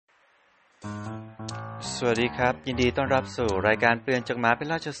สวัสดีครับยินดีต้อนรับสู่รายการเปลี่ยนจากหมาเป็น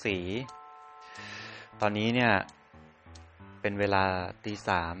ราชสีห์ตอนนี้เนี่ยเป็นเวลา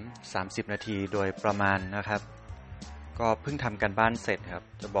3:30 นาทีโดยประมาณนะครับก็เพิ่งทำการบ้านเสร็จครับ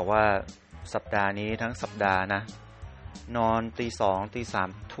จะบอกว่าสัปดาห์นี้ทั้งสัปดาห์นะนอน2:00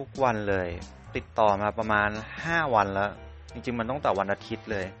 3:00ทุกวันเลยติดต่อมาประมาณ5วันแล้วจริงๆมันต้องแต่วันอาทิตย์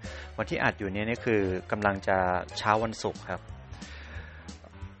เลยวันที่อัดอยู่เนี่ยนี่คือกำลังจะเช้าวันศุกร์ครับ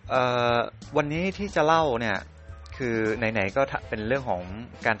วันนี้ที่จะเล่าเนี่ยคือไหนๆก็เป็นเรื่องของ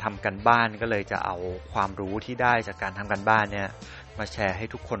การทำการบ้านก็เลยจะเอาความรู้ที่ได้จากการทำการบ้านเนี่ยมาแชร์ให้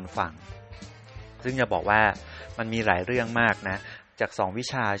ทุกคนฟังซึ่งจะบอกว่ามันมีหลายเรื่องมากนะจาก2วิ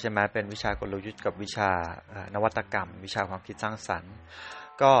ชาใช่ไหมเป็นวิชากลยุทธ์กับวิชานวัตกรรมวิชาความคิดสร้างสรรค์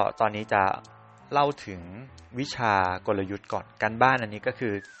ก็ตอนนี้จะเล่าถึงวิชากลยุทธ์ก่อนการบ้านอันนี้ก็คื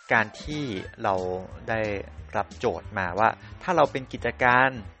อการที่เราได้รับโจทย์มาว่าถ้าเราเป็นกิจกา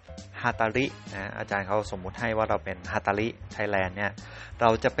รฮาตารินะอาจารย์เขาสมมุติให้ว่าเราเป็นฮาตาริไทยแลนด์เนี่ยเรา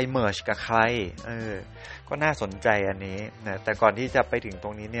จะไปเมิร์จกับใครก็น่าสนใจอันนี้นะแต่ก่อนที่จะไปถึงตร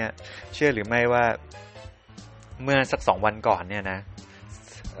งนี้เนี่ยเชื่อหรือไม่ว่าเมื่อสัก2วันก่อนเนี่ยนะ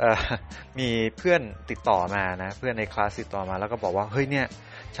มีเพื่อนติดต่อมานะเพื่อนในคลาสติดต่อมาแล้วก็บอกว่าเฮ้ยเนี่ย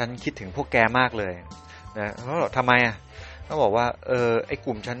ฉันคิดถึงพวกแกมากเลยนะเขาบอกทำไมอ่ะเขาบอกว่าไอ้ก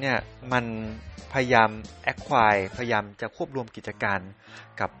ลุ่มฉันเนี่ยมันพยายามพยายามจะควบรวมกิจการ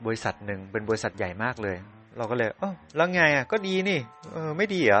กับบริษัทหนึ่งเป็นบริษัทใหญ่มากเลยเราก็เลยแล้วไงอ่ะก็ดีนี่ไม่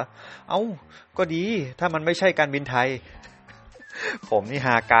ดีเหรอก็ดีถ้ามันไม่ใช่การบินไทย ผมนี่ฮ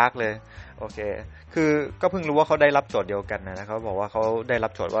ากากเลยโอเคคือก็เพิ่งรู้ว่าเขาได้รับโจทย์เดียวกันนะเขาบอกว่าเขาได้รั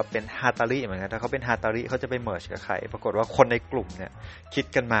บโจทย์ว่าเป็นฮาตาริเหมือนกันถ้าเขาเป็นฮาตาริเขาจะไปเมิร์จกับใครปรากฏว่าคนในกลุ่มเนี่ยคิด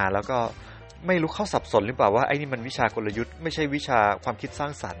กันมาแล้วก็ไม่รู้เข้าสับสนหรือเปล่าว่าไอ้นี่มันวิชากลยุทธ์ไม่ใช่วิชาความคิดสร้า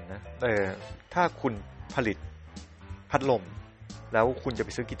งสรรค์นะถ้าคุณผลิตพัดลมแล้วคุณจะไป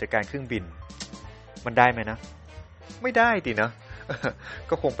ซื้อกิจการเครื่องบินมันได้ไหมนะไม่ได้ดินะ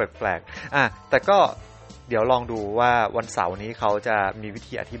ก็คงแปลกๆแต่ก็เดี๋ยวลองดูว่าวันเสาร์นี้เขาจะมีวิ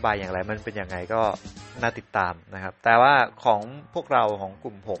ธีอธิบายอย่างไรมันเป็นยังไงก็น่าติดตามนะครับแต่ว่าของพวกเราของก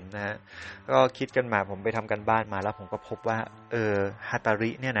ลุ่มผมนะฮะก็คิดกันมาผมไปทำกันบ้านมาแล้วผมก็พบว่าฮาตา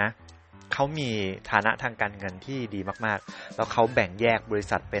ริเนี่ยนะเขามีฐานะทางการเงินที่ดีมากๆแล้วเขาแบ่งแยกบริ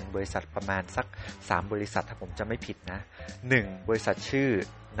ษัทเป็นบริษัทประมาณสัก3บริษัทถ้าผมจำไม่ผิดนะ1บริษัทชื่อ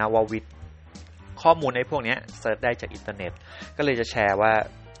นาวาวิทข้อมูลไอ้พวกนี้เซิร์ชได้จากอินเทอร์เน็ตก็เลยจะแชร์ว่า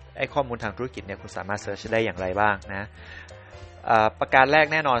ไอ้ข้อมูลทางธุรกิจเนี่ยคุณสามารถเซิร์ชได้อย่างไรบ้างนะประการแรก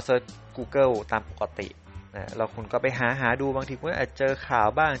แน่นอนเซิร์ช Google ตามปกตินะแล้วคุณก็ไปหาดูบางทีคุณอาจเจอข่าว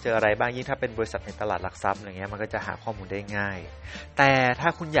บ้างเจออะไรบ้างยิ่งถ้าเป็นบริษัทในตลาดหลักทรัพย์อะไรเงี้ยมันก็จะหาข้อมูลได้ง่ายแต่ถ้า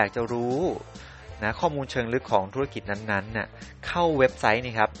คุณอยากจะรู้นะข้อมูลเชิงลึกของธุรกิจนั้นๆน่ะเข้าเว็บไซต์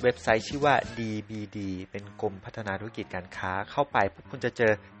นี่ครับเว็บไซต์ชื่อว่า DBD เป็นกรมพัฒนาธุรกิจการค้าเข้าไปปุ๊บคุณจะเจ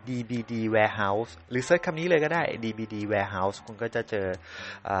อ DBD Warehouse หรือเซิร์ชคำนี้เลยก็ได้ DBD Warehouse คุณก็จะเจอ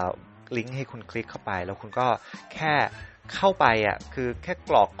ลิงก์ให้คุณคลิกเข้าไปแล้วคุณก็แค่เข้าไปคือแค่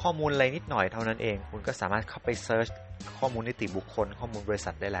กรอกข้อมูลอะไรนิดหน่อยเท่านั้นเองคุณก็สามารถเข้าไปเซิร์ชข้อมูลนิติบุคคลข้อมูลบริษั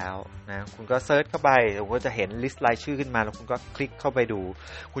ทได้แล้วนะคุณก็เซิร์ชเข้าไปคุณก็จะเห็นลิสต์รายชื่อขึ้นมาแล้วคุณก็คลิกเข้าไปดู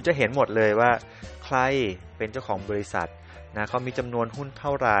คุณจะเห็นหมดเลยว่าใครเป็นเจ้าของบริษัทนะเขามีจำนวนหุ้นเท่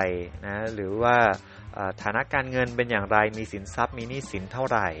าไหร่นะหรือว่าฐานะการเงินเป็นอย่างไรมีสินทรัพย์มีหนี้สินเท่า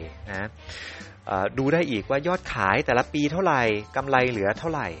ไหร่นะดูได้อีกว่ายอดขายแต่ละปีเท่าไหร่กำไรเหลือเท่า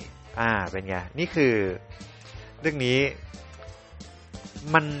ไหร่เป็นไงนี่คือเรื่องนี้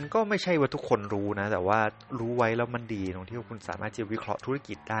มันก็ไม่ใช่ว่าทุกคนรู้นะแต่ว่ารู้ไว้แล้วมันดีตรงที่คุณสามารถจะวิเคราะห์ธุร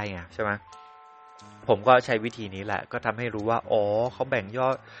กิจได้ไงใช่ไหมผมก็ใช้วิธีนี้แหละก็ทำให้รู้ว่าเขาแบ่ง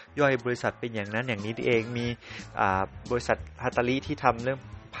ย่อยบริษัทเป็นอย่างนั้นอย่างนี้เองมีบริษัทฮาตาริที่ทำเรื่อง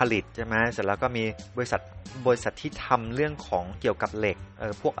ผลิตใช่ไหมเสร็จแล้วก็มีบริษัทที่ทำเรื่องของเกี่ยวกับเหล็ก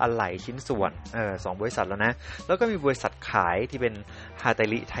พวกอะไหล่ชิ้นส่วน2บริษัทแล้วนะแล้วก็มีบริษัทขายที่เป็นฮาตา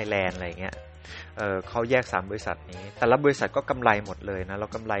ริไทยแลนด์อะไรเงี้ยเขาแยก3บริษัทนี้แต่ละบริษัทก็กำไรหมดเลยนะแล้ว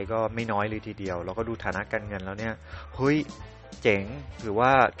กำไรก็ไม่น้อยเลยทีเดียวเราก็ดูฐานะการเงินแล้วเนี่ยเฮ้ยเจ๋งหรือว่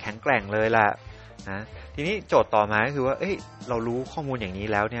าแข็งแกร่งเลยล่ะนะทีนี้โจทย์ต่อมาก็คือว่าเรารู้ข้อมูลอย่างนี้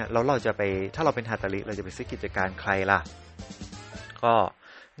แล้วเนี่ยแล้วเราจะไปถ้าเราเป็นฮาตาริเราจะไปซื้อกิจการใครล่ะก็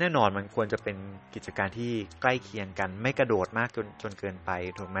แน่นอนมันควรจะเป็นกิจการที่ใกล้เคียงกันไม่กระโดดมากจนเกินไป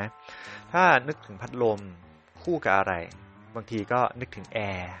ถูกไหมถ้านึกถึงพัดลมคู่กับอะไรบางทีก็นึกถึงแอ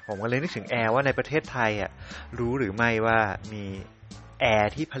ร์ผมก็เลยนึกถึงแอร์ว่าในประเทศไทยรู้หรือไม่ว่ามีแอ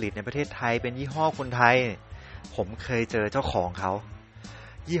ร์ที่ผลิตในประเทศไทยเป็นยี่ห้อคนไทยผมเคยเจอเจ้าของเขา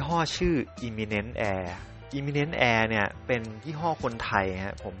ยี่ห้อชื่อ Imminent Air เนี่ยเป็นยี่ห้อคนไทยฮ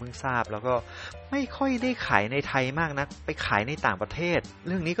ะผมเพิ่งทราบแล้วก็ไม่ค่อยได้ขายในไทยมากนักไปขายในต่างประเทศเ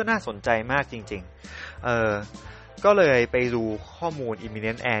รื่องนี้ก็น่าสนใจมากจริงๆ ก็เลยไปดูข้อมูล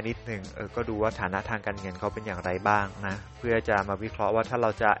Imminent Heir นิดหนึ่งก็ดูว่าฐานะทางการเงินเขาเป็นอย่างไรบ้างนะเพื่อจะมาวิเคราะห์ว่าถ้าเรา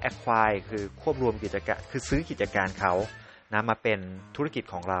จะ acquire คือควบรวมกิจการคือซื้อกิจการเขานะมาเป็นธุรกิจ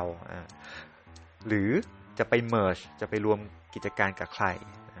ของเราหรือจะไป merge จะไปรวมกิจการกับใคร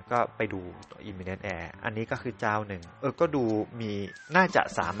ก็ไปดู Imminent Heir อันนี้ก็คือเจ้าหนึ่งก็ดูมีน่าจะ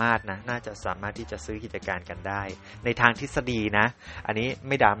สามารถที่จะซื้อกิจการกันได้ในทางทฤษฎีนะอันนี้ไ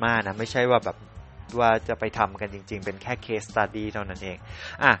ม่ดราม่านะไม่ใช่ว่าแบบว่าจะไปทำกันจริงๆเป็นแค่ case study เท่านั้นเอง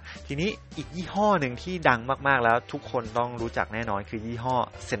ทีนี้อีกยี่ห้อหนึ่งที่ดังมากๆแล้วทุกคนต้องรู้จักแน่นอนคือยี่ห้อ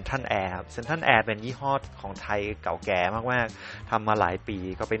Central Air ครับ Central Air เป็นยี่ห้อของไทยเก่าแก่มากๆทำมาหลายปี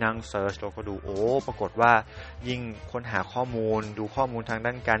ก็ไปนั่งเซิร์ชแล้วก็ดูปรากฏว่ายิ่งค้นหาข้อมูลดูข้อมูลทาง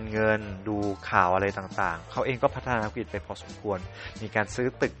ด้านการเงินดูข่าวอะไรต่างๆเขาเองก็พัฒนาธุรกิจไปพอสมควรมีการซื้อ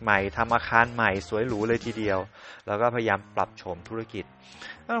ตึกใหม่ทำอาคารใหม่สวยหรูเลยทีเดียวแล้วก็พยายามปรับโฉมธุรกิจ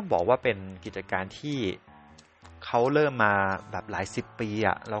ต้องบอกว่าเป็นกิจการที่เขาเริ่มมาแบบหลายสิบปี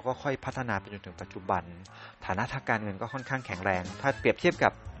แล้วก็ค่อยพัฒนาไปจนถึงปัจจุบันฐานะทางการเงินก็ค่อนข้างแข็งแรงถ้าเปรียบเทียบกั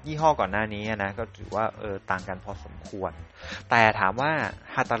บยี่ห้อก่อนหน้านี้นะก็ถือว่าต่างกันพอสมควรแต่ถามว่า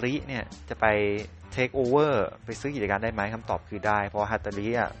ฮัตตาริเนี่ยจะไปเทคโอเวอร์ไปซื้อกิจการได้ไหมคำตอบคือได้เพราะฮัตตาริ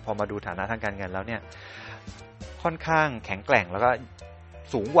พอมาดูฐานะทางการเงินแล้วเนี่ยค่อนข้างแข็งแกร่งแล้วก็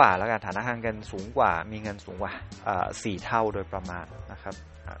สูงกว่าแล้วกันฐานะทางการเงินสูงกว่ามีเงินสูงกว่า4 เท่าโดยประมาณนะครับ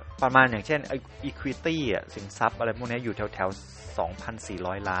ประมาณอย่างเช่น equity สินทรัพย์อะไรพวกนี้อยู่แถวๆ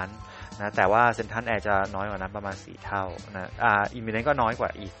 2,400 ล้านนะแต่ว่า Central Air จะน้อยกว่านั้นประมาณ4 เท่านะImminent ก็น้อยกว่า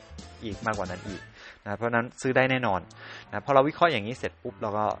อีกมากกว่านั้นอีกนะเพราะนั้นซื้อได้แน่นอนนะพอเราวิเคราะห์อย่างนี้เสร็จปุ๊บเรา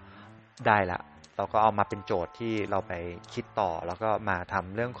ก็ได้ละเราก็เอามาเป็นโจทย์ที่เราไปคิดต่อแล้วก็มาท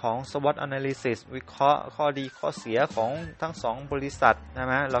ำเรื่องของ SWOT analysis วิเคราะห์ข้อดีข้อเสียของทั้ง2บริษัทนะ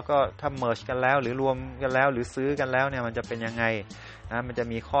มั้ยแล้วก็ถ้า merge กันแล้วหรือรวมกันแล้วหรือซื้อกันแล้วเนี่ยมันจะเป็นยังไงนะมันจะ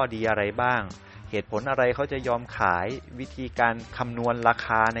มีข้อดีอะไรบ้างเหตุผลอะไรเขาจะยอมขายวิธีการคำนวณราค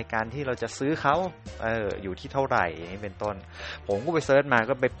าในการที่เราจะซื้อเขาอยู่ที่เท่าไหร่อย่างนี้เป็นต้นผมก็ไปเสิร์ชมา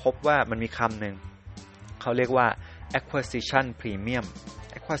ก็ไปพบว่ามันมีคำหนึ่งเขาเรียกว่า acquisition premium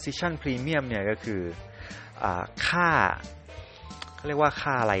premium เนี่ยก็คือค่าเขาเรียกว่า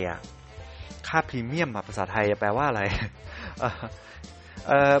ค่าอะไรค่าพรีเมียมภาษาไทยแปลว่าอะไร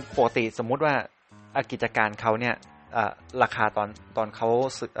ปกติสมมุติว่ากิจการเขาเนี่ยราคาตอนเขา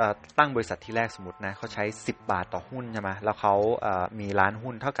ตั้งบริษัทที่แรกสมมตินะเขาใช้10 บาทต่อหุ้นใช่ไหมแล้วเขามีล้าน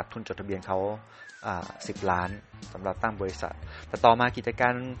หุ้นเท่ากับทุนจดทะเบียนเขา10 ล้านสำหรับตั้งบริษัทแต่ต่อมากิจกา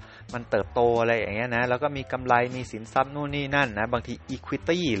รมันเติบโตอะไรอย่างเงี้ยนะแล้วก็มีกำไรมีสินทรัพย์นู่นนี่นั่นนะบางที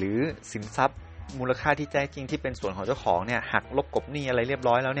equity หรือสินทรัพย์มูลค่าที่แท้จริงที่เป็นส่วนของเจ้าของเนี่ยหักลบกบหนี้อะไรเรียบ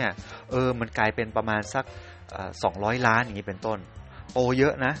ร้อยแล้วเนี่ยมันกลายเป็นประมาณสัก200 ล้านอย่างนี้เป็นต้นโตเยอ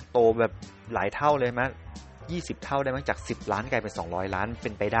ะนะโตแบบหลายเท่าเลยมั้ย20 เท่าได้มั้งจาก10 ล้านกลายเป็น200 ล้านเป็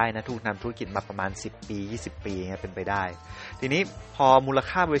นไปได้นะทำธุรกิจมาประมาณ10 ปี20 ปีเงี้ยเป็นไปได้ทีนี้พอมูล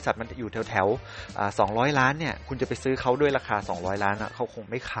ค่าบริษัทมันอยู่แถวๆ200 ล้านเนี่ยคุณจะไปซื้อเขาด้วยราคา200 ล้านเขาคง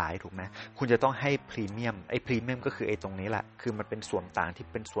ไม่ขายถูกไหมคุณจะต้องให้พรีเมียมพรีเมียมก็คือตรงนี้แหละคือมันเป็นส่วนต่างที่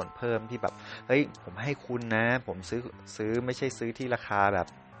เป็นส่วนเพิ่มที่แบบเฮ้ยผมให้คุณนะผมซื้อไม่ใช่ซื้อที่ราคาแบบ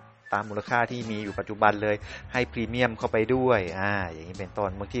ตามมูลค่าที่มีอยู่ปัจจุบันเลยให้พรีเมียมเข้าไปด้วยอย่างนี้เป็นต้น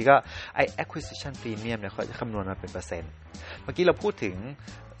บางทีก็acquisition premium เนี่ยเขาจะคำนวณมาเป็นเปอร์เซ็นต์เมื่อกี้เราพูดถึง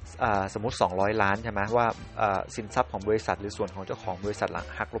สมมุติ200 ล้านใช่ไหมว่าสินทรัพย์ของบริษัทหรือส่วนของเจ้าของบริษัทหลัง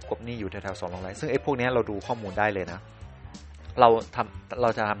หักลบกบหนี้อยู่แถวๆ200 ล้านซึ่งพวกนี้เราดูข้อมูลได้เลยนะเรา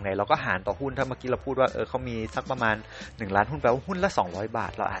จะทำไงเราก็หารต่อหุ้นถ้าเมื่อกี้เราพูดว่าเขามีสักประมาณ1 ล้านหุ้นแปลว่าหุ้นละ200 บา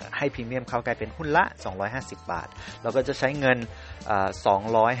ทเราให้พรีเมียมเขากลายเป็นหุ้นละ250 บาทเราก็จะใช้เงิน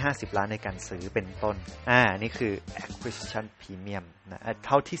250 ล้านในการซื้อเป็นต้นนี่คือ acquisition premium นะเ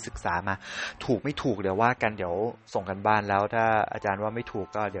ท่าที่ศึกษามาถูกไม่ถูกเดี๋ยวว่ากันเดี๋ยวส่งกันบ้านแล้วถ้าอาจารย์ว่าไม่ถูก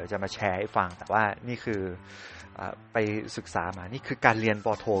ก็เดี๋ยวจะมาแชร์ให้ฟังแต่ว่านี่คือไปศึกษามานี่คือการเรียนป.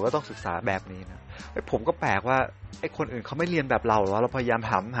โทก็ต้องศึกษาแบบนี้นะผมก็แปลกว่าคนอื่นเขาไม่เรียนแบบเราหรอเราพยายาม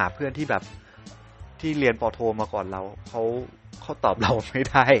หาเพื่อนที่แบบที่เรียนป.โทมาก่อนเราเขาตอบเราไม่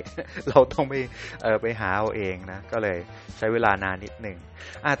ได้ เราต้องไปหาเอาเองนะก็เลยใช้เวลานานนิดหนึ่ง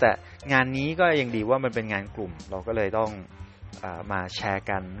แต่งานนี้ก็ยังดีว่ามันเป็นงานกลุ่มเราก็เลยต้องมาแชร์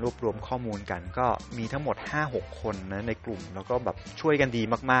กันรวบรวมข้อมูลกันก็มีทั้งหมด 5-6 คนนะในกลุ่มแล้วก็แบบช่วยกันดี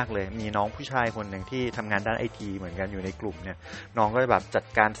มากๆเลยมีน้องผู้ชายคนหนึ่งที่ทำงานด้าน IT เหมือนกันอยู่ในกลุ่มเนี่ยน้องก็แบบจัด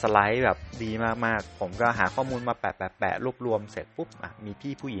การสไลด์แบบดีมากๆผมก็หาข้อมูลมาแปะรวบรวมเสร็จปุ๊บมี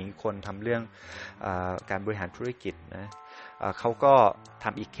พี่ผู้หญิงอีกคนทำเรื่องการบริหารธุรกิจนะเขาก็ท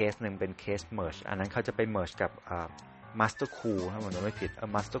ำอีกเคสหนึ่งเป็นเคส merge อันนั้นเขาจะไป merge กับMaster Cool ถ้าผมจำไม่ผิด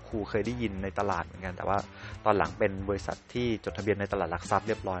Master Cool เคยได้ยินในตลาดเหมือนกันแต่ว่าตอนหลังเป็นบริษัทที่จดทะเบียนในตลาดหลักทรัพย์เ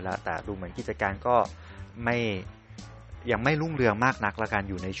รียบร้อยแล้วแต่ดูเหมือนกิจการก็ ยังไม่รุ่งเรืองมากนักละกัน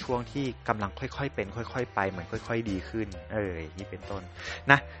อยู่ในช่วงที่กำลังค่อยๆเป็นค่อยๆไปเหมือนค่อยๆดีขึ้นนี่เป็นต้น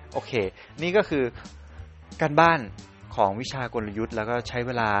นะโอเคนี่ก็คือการบ้านของวิชากลยุทธ์แล้วก็ใช้เ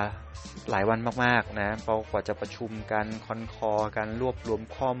วลาหลายวันมากๆนะเพราะกว่าจะประชุมกันคอนคอกันรวบรวม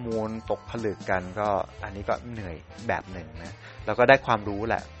ข้อมูลตกผลึกกันก็อันนี้ก็เหนื่อยแบบหนึ่งนะแล้วก็ได้ความรู้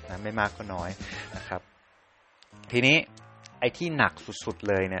แหละนะไม่มากก็น้อยนะครับทีนี้ไอ้ที่หนักสุดๆ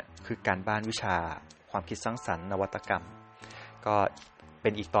เลยเนี่ยคือการบ้านวิชาความคิดสร้างสรรค์นวัตกรรมก็เป็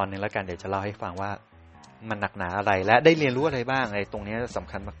นอีกตอนนึงแล้วกันเดี๋ยวจะเล่าให้ฟังว่ามันหนักหนาอะไรและได้เรียนรู้อะไรบ้างตรงนี้ส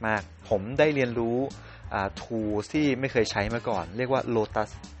ำคัญมากๆผมได้เรียนรู้tools ที่ไม่เคยใช้มาก่อนเรียกว่า Lotus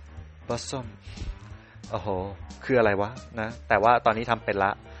Blossom โอ้โหคืออะไรวะนะแต่ว่าตอนนี้ทำเป็นล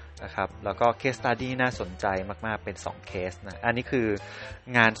ะนะครับแล้วก็ case study น่าสนใจมากๆเป็น2เคสนะอันนี้คือ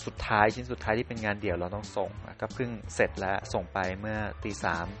งานสุดท้ายชิ้นสุดท้ายที่เป็นงานเดี่ยวเราต้องส่งก็เพิ่งเสร็จแล้วส่งไปเมื่อ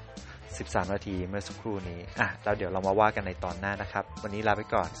 3:13 นาทีเมื่อสักครู่นี้แล้วเดี๋ยวเรามาว่ากันในตอนหน้านะครับวันนี้ลาไป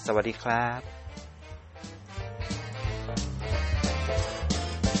ก่อนสวัสดีครับ